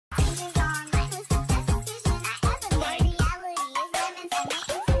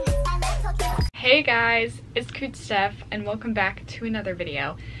Hey guys, it's Coot Steph and welcome back to another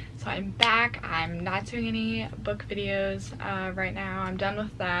video. So I'm back. I'm not doing any book videos right now. I'm done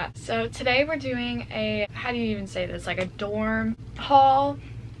with that. So today we're doing a, how do you even say this, like a dorm haul,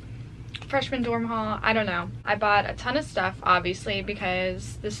 freshman dorm haul. I don't know. I bought a ton of stuff obviously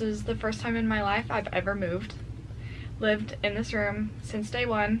because this is the first time in my life I've ever lived in this room since day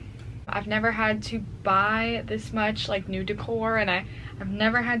one. I've never had to buy this much like new decor, and I've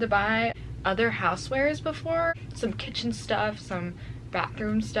never had to buy other housewares before. Some kitchen stuff, some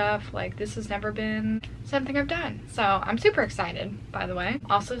bathroom stuff. Like, this has never been something I've done. So I'm super excited, by the way.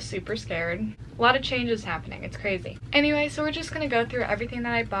 Also super scared. A lot of changes happening. It's crazy. Anyway, so we're just gonna go through everything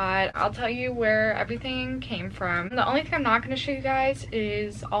that I bought. I'll tell you where everything came from. The only thing I'm not gonna show you guys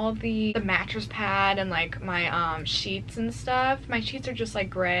is all the mattress pad and like my sheets and stuff. My sheets are just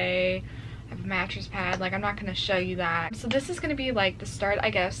like gray. I have a mattress pad. Like, I'm not gonna show you that. So this is gonna be like the start, I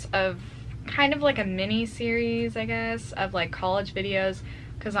guess, of kind of like a mini series, I guess, of like college videos,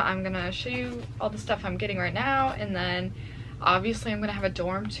 because I'm gonna show you all the stuff I'm getting right now, and then obviously I'm gonna have a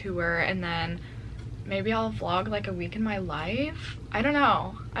dorm tour, and then maybe I'll vlog like a week in my life. I don't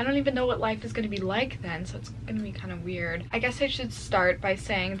know. I don't even know what life is gonna be like then, so it's gonna be kind of weird. I guess I should start by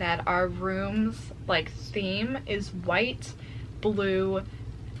saying that our room's like theme is white, blue,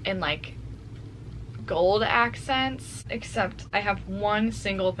 and like gold accents, except I have one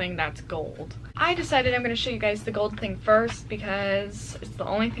single thing that's gold. I decided I'm going to show you guys the gold thing first because it's the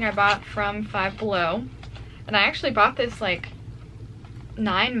only thing I bought from Five Below, and I actually bought this like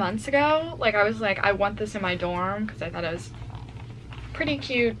 9 months ago. Like, I was like, I want this in my dorm because I thought it was pretty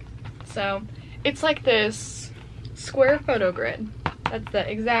cute. So it's like this square photo grid. That's the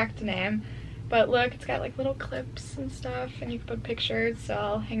exact name. But look, it's got like little clips and stuff, and you can put pictures, so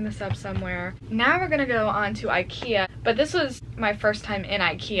I'll hang this up somewhere. Now we're gonna go on to IKEA, but this was my first time in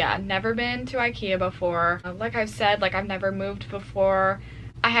IKEA. Never been to IKEA before. Like I've said, like, I've never moved before.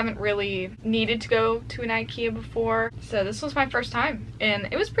 I haven't really needed to go to an IKEA before, so this was my first time, and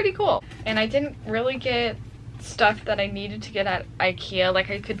it was pretty cool. And I didn't really get stuff that I needed to get at IKEA. Like,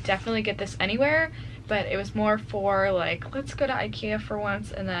 I could definitely get this anywhere, but it was more for like, let's go to IKEA for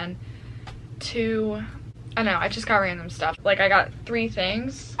once, and then I don't know, I just got random stuff. Like, I got 3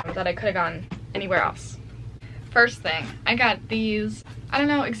 things that I could have gone anywhere else. First thing, I got these, I don't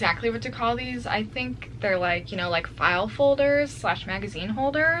know exactly what to call these. I think they're like, you know, like file folders slash magazine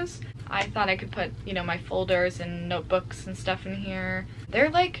holders. I thought I could put, you know, my folders and notebooks and stuff in here.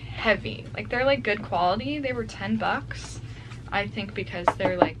 They're like heavy, like they're like good quality. They were 10 bucks, I think, because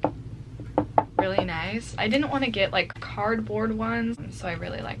they're like really nice. I didn't want to get like cardboard ones, so I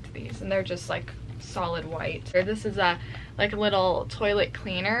really liked these, and they're just like solid white. This is a like a little toilet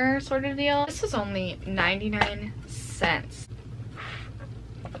cleaner sort of deal. This was only 99 cents.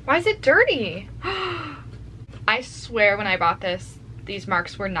 Why is it dirty? I swear when I bought this, these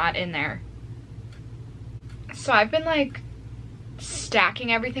marks were not in there. So I've been like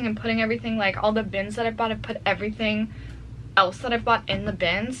stacking everything and putting everything, like all the bins that I bought, I put everything else that I've bought in the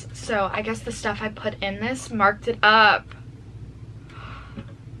bins. So I guess the stuff I put in this marked it up.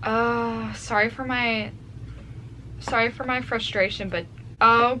 Sorry for my frustration, but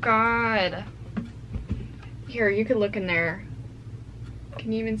oh god. Here, you could look in there.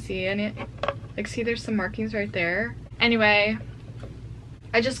 Can you even see any? Like, see, there's some markings right there. Anyway,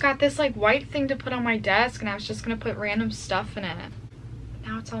 I just got this like white thing to put on my desk, and I was just gonna put random stuff in it.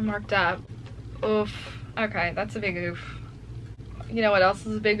 Now it's all marked up. Oof. Okay, that's a big oof. You know what else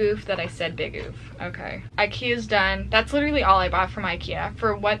is a big oof? That I said big oof. Okay. IKEA's done. That's literally all I bought from IKEA.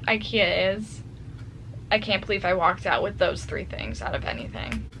 For what IKEA is, I can't believe I walked out with those 3 things out of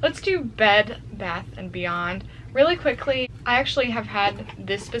anything. Let's do Bed, Bath & Beyond. Really quickly, I actually have had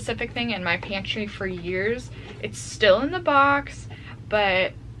this specific thing in my pantry for years. It's still in the box,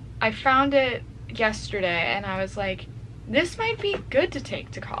 but I found it yesterday and I was like, this might be good to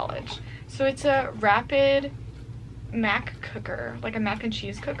take to college. So it's a rapid mac cooker, like a mac and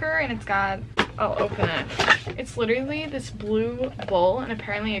cheese cooker, and it's got, I'll open it. It's literally this blue bowl, and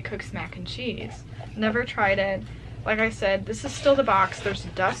apparently it cooks mac and cheese. Never tried it. Like I said, this is still the box. There's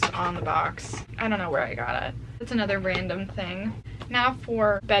dust on the box. I don't know where I got it. It's another random thing. Now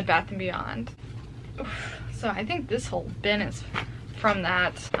for Bed Bath & Beyond. Oof. So I think this whole bin is from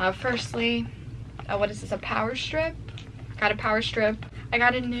that. Firstly, what is this, a power strip? Got a power strip. I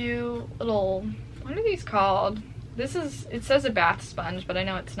got a new little, what are these called? This is, it says a bath sponge, but I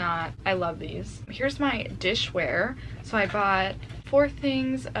know it's not. I love these. Here's my dishware. So I bought 4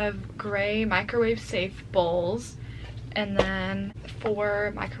 things of gray microwave safe bowls, and then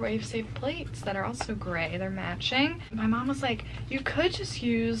 4 microwave safe plates that are also gray. They're matching. My mom was like, you could just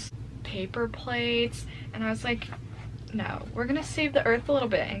use paper plates, and I was like, no, we're gonna save the earth a little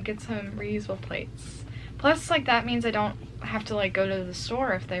bit and get some reusable plates. Plus, like, that means I don't have to like go to the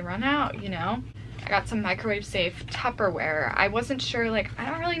store if they run out, you know? I got some microwave safe Tupperware. I wasn't sure, like, I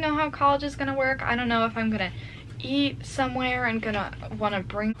don't really know how college is gonna work. I don't know if I'm gonna eat somewhere and gonna want to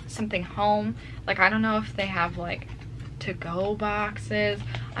bring something home. Like, I don't know if they have like to-go boxes.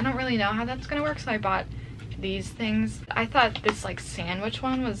 I don't really know how that's gonna work, so I bought these things. I thought this like sandwich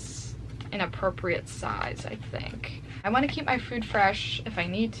one was an appropriate size, I think. I want to keep my food fresh if I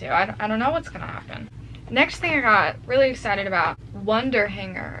need to. I don't know what's gonna happen. Next thing I got really excited about, wonder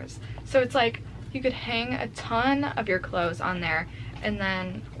hangers. So it's like you could hang a ton of your clothes on there, and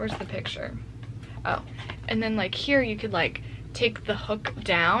then where's the picture? Oh, and then like here you could like take the hook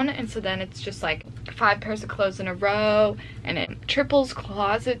down, and so then it's just like 5 pairs of clothes in a row, and it triples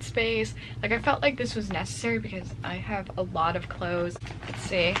closet space. Like, I felt like this was necessary because I have a lot of clothes. Let's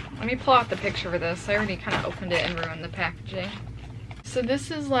see, let me pull out the picture for this. I already kind of opened it and ruined the packaging. So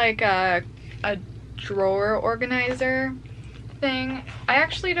this is like a drawer organizer thing. I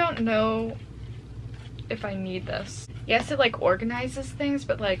actually don't know if I need this. Yes, it like organizes things,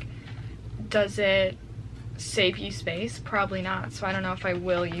 but like, does it save you space? Probably not, so I don't know if I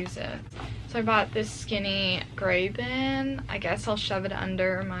will use it. So I bought this skinny gray bin. I guess I'll shove it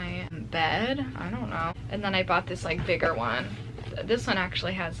under my bed, I don't know. And then I bought this like bigger one. This one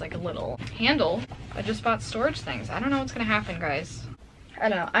actually has like a little handle. I just bought storage things. I don't know what's gonna happen, guys. I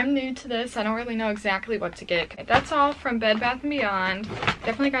don't know, I'm new to this. I don't really know exactly what to get. Okay, that's all from Bed Bath & Beyond.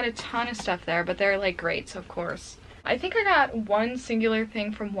 Definitely got a ton of stuff there, but they're like great, so of course. I think I got one singular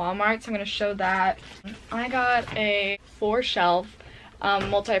thing from Walmart, so I'm going to show that. I got a 4-shelf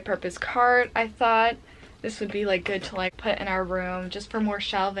multi-purpose cart. I thought this would be like good to like put in our room just for more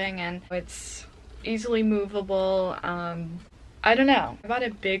shelving, and it's easily movable. I don't know. I bought a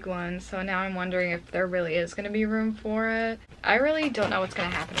big one, so now I'm wondering if there really is going to be room for it. I really don't know what's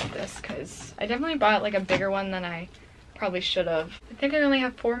going to happen with this, because I definitely bought like a bigger one than I probably should have. I think I only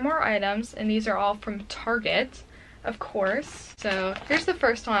have 4 more items, and these are all from Target, of course. So here's the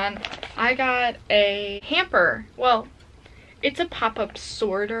first one. I got a hamper. Well, it's a pop-up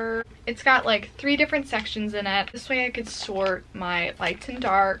sorter. It's got like 3 different sections in it. This way I could sort my lights and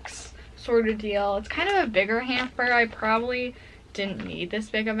darks sort of deal. It's kind of a bigger hamper. I probably didn't need this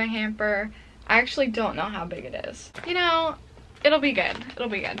big of a hamper. I actually don't know how big it is. You know, it'll be good. It'll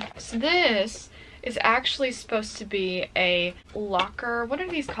be good. So this is actually supposed to be a locker. What are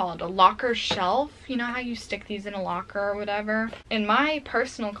these called? A locker shelf? You know how you stick these in a locker or whatever? In my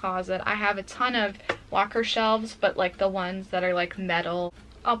personal closet, I have a ton of locker shelves, but like the ones that are like metal.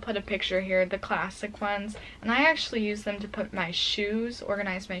 I'll put a picture here, the classic ones. And I actually use them to put my shoes,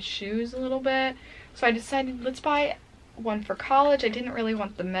 organize my shoes a little bit. So I decided, let's buy one for college. I didn't really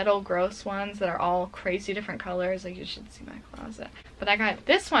want the metal gross ones that are all crazy different colors. Like, you should see my closet. But I got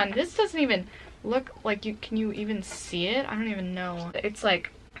this one. This doesn't even look like can you even see it? I don't even know. It's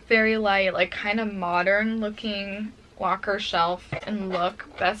like very light, like kind of modern looking locker shelf. And look,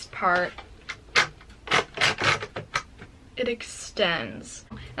 best part, it extends.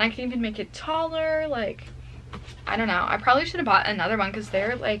 And I can even make it taller. Like, I don't know. I probably should have bought another one because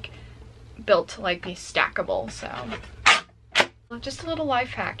they're like built to like be stackable. So just a little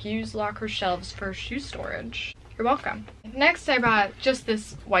life hack. Use locker shelves for shoe storage. You're welcome. Next I bought just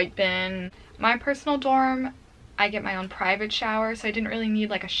this white bin. My personal dorm, I get my own private shower, so I didn't really need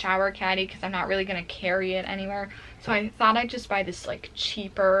like a shower caddy because I'm not really gonna carry it anywhere. So I thought I'd just buy this like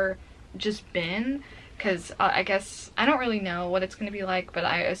cheaper just bin, because I guess I don't really know what it's gonna be like, but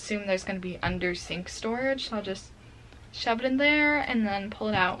I assume there's gonna be under sink storage, so I'll just shove it in there and then pull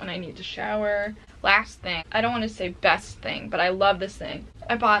it out when I need to shower. Last thing, I don't want to say best thing, but I love this thing.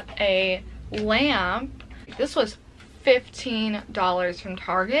 I bought a lamp. This was $15 from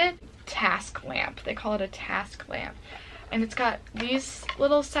Target. Task lamp. They call it a task lamp. And it's got these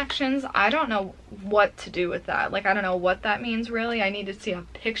little sections. I don't know what to do with that. Like, I don't know what that means really. I need to see a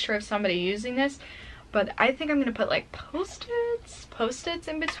picture of somebody using this. But I think I'm going to put like post-its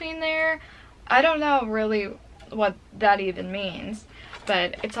in between there. I don't know really what that even means.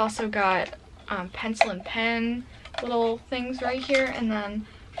 But it's also got pencil and pen little things right here. And then,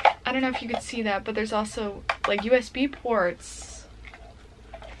 I don't know if you could see that, but there's also like USB ports.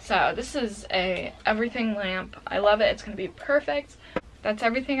 So this is a everything lamp. I love it. It's going to be perfect. That's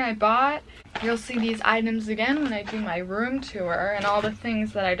everything I bought. You'll see these items again when I do my room tour, and all the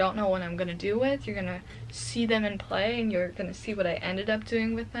things that I don't know what I'm going to do with. You're going to see them in play, and you're gonna see what I ended up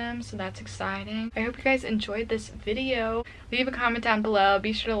doing with them, so that's exciting. I hope you guys enjoyed this video. Leave a comment down below.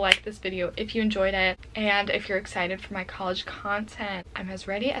 Be sure to like this video if you enjoyed it, and if you're excited for my college content. I'm as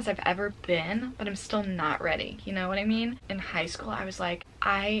ready as I've ever been, but I'm still not ready, you know what I mean? In high school I was like,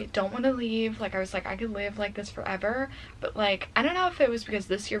 I don't want to leave. Like, I was like, I could live like this forever, but like, I don't know if it was because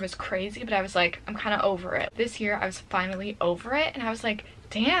this year was crazy, but I was like, I'm kind of over it. This year I was finally over it, and I was like,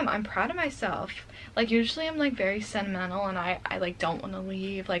 damn, I'm proud of myself. Like, usually I'm like very sentimental, and I like don't want to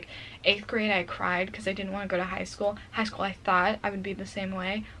leave. Like 8th grade I cried because I didn't want to go to high school. I thought I would be the same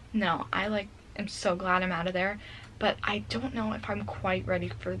way. No, I like am so glad I'm out of there, but I don't know if I'm quite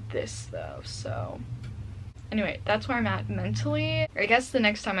ready for this though. So anyway, that's where I'm at mentally. I guess the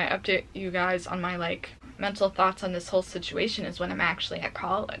next time I update you guys on my like mental thoughts on this whole situation is when I'm actually at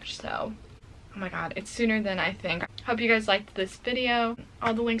college. So oh my god, it's sooner than I think. Hope you guys liked this video.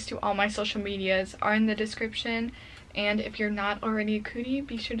 All the links to all my social medias are in the description, and if you're not already a Cootie,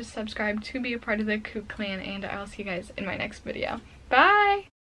 be sure to subscribe to be a part of the Coot clan, and I'll see you guys in my next video. Bye!